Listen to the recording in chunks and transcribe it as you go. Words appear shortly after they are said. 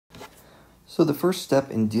So the first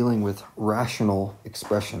step in dealing with rational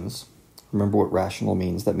expressions, remember what rational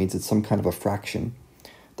means, that means it's some kind of a fraction.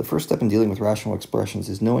 The first step in dealing with rational expressions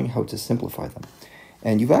is knowing how to simplify them.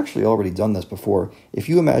 And you've actually already done this before. If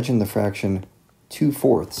you imagine the fraction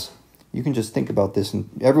 2/4, you can just think about this, and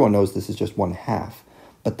everyone knows this is just 1/2.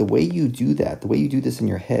 But the way you do that, the way you do this in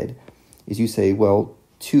your head, is you say, well,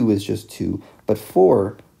 2 is just 2, but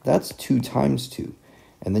 4, that's 2 times 2.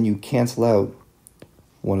 And then you cancel out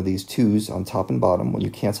one of these 2's on top and bottom. When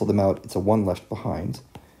you cancel them out, it's a 1 left behind,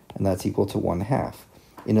 and that's equal to 1/2.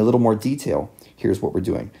 In a little more detail, here's what we're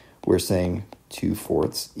doing. We're saying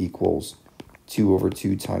 2/4 equals 2 over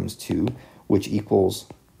 2 times 2, which equals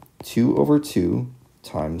 2 over 2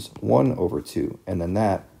 times 1 over 2, and then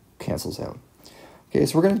that cancels out. Okay,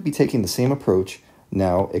 so we're going to be taking the same approach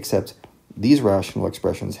now, except these rational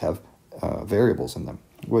expressions have variables in them,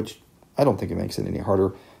 which I don't think it makes it any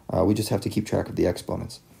harder. We just have to keep track of the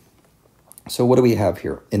exponents. So what do we have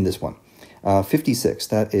here in this one? 56,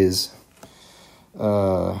 that is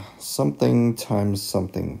something times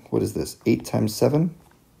something. What is this? 8 times 7,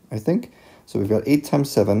 I think. So we've got 8 times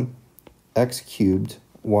 7, x cubed,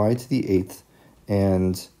 y to the 8th,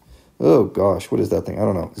 and, oh gosh, what is that thing? I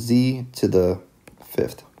don't know. Z to the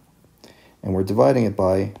 5th. And we're dividing it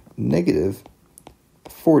by negative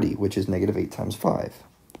 40, which is negative 8 times 5.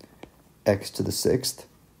 X to the 6th,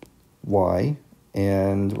 y,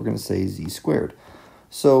 and we're going to say z squared.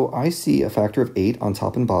 So I see a factor of 8 on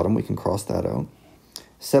top and bottom. We can cross that out.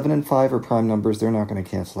 7 and 5 are prime numbers. They're not going to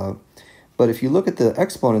cancel out. But if you look at the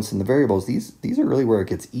exponents and the variables, these are really where it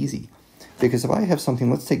gets easy. Because if I have something,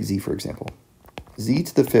 let's take z for example. Z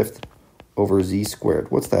to the 5th over z squared.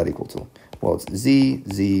 What's that equal to? Well, it's z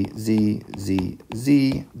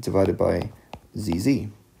divided by zz.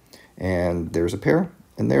 And there's a pair,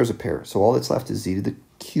 and there's a pair. So all that's left is z to the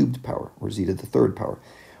cubed power, or z to the 3rd power.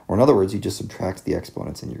 Or in other words, you just subtract the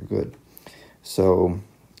exponents and you're good. So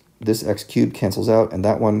this x cubed cancels out, and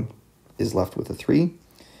that one is left with a 3.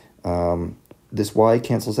 This y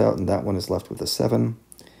cancels out, and that one is left with a 7.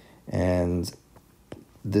 And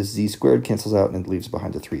this z squared cancels out, and it leaves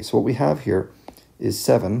behind a 3. So what we have here is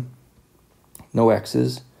 7, no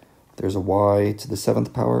x's, there's a y to the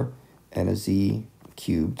 7th power, and a z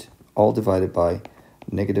cubed, all divided by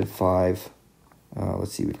negative 5.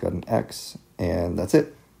 Let's see, we've got an x, and that's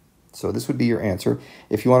it. So this would be your answer.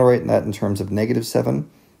 If you want to write that in terms of negative 7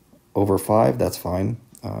 over 5, that's fine.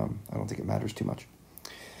 I don't think it matters too much.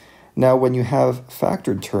 Now, when you have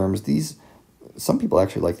factored terms, some people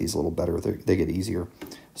actually like these a little better. They get easier.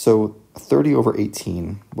 So 30 over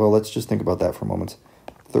 18, well, let's just think about that for a moment.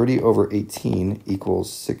 30 over 18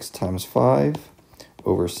 equals 6 times 5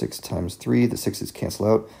 over 6 times 3. The 6's cancel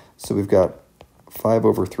out. So we've got 5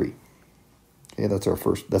 over 3. Okay, that's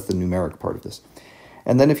the numeric part of this.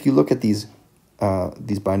 And then if you look at these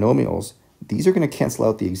binomials, these are going to cancel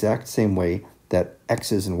out the exact same way that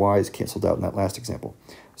x's and y's canceled out in that last example.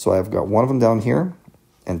 So I've got one of them down here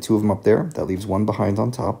and 2 of them up there. That leaves 1 behind on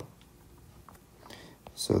top.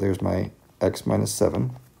 So there's my x minus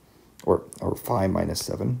 7, or phi minus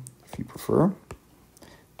 7, if you prefer.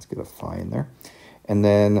 Let's get a phi in there. And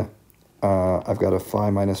then I've got a phi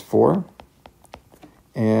minus 4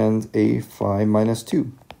 and a phi minus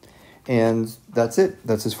 2. And that's it.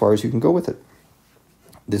 That's as far as you can go with it.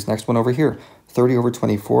 This next one over here, 30 over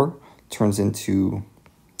 24 turns into,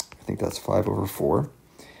 I think that's 5 over 4.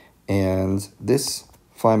 And this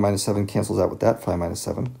phi minus 7 cancels out with that phi minus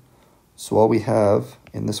 7. So all we have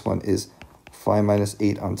in this one is phi minus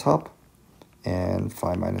 8 on top and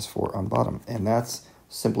phi minus 4 on bottom. And that's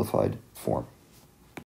simplified form.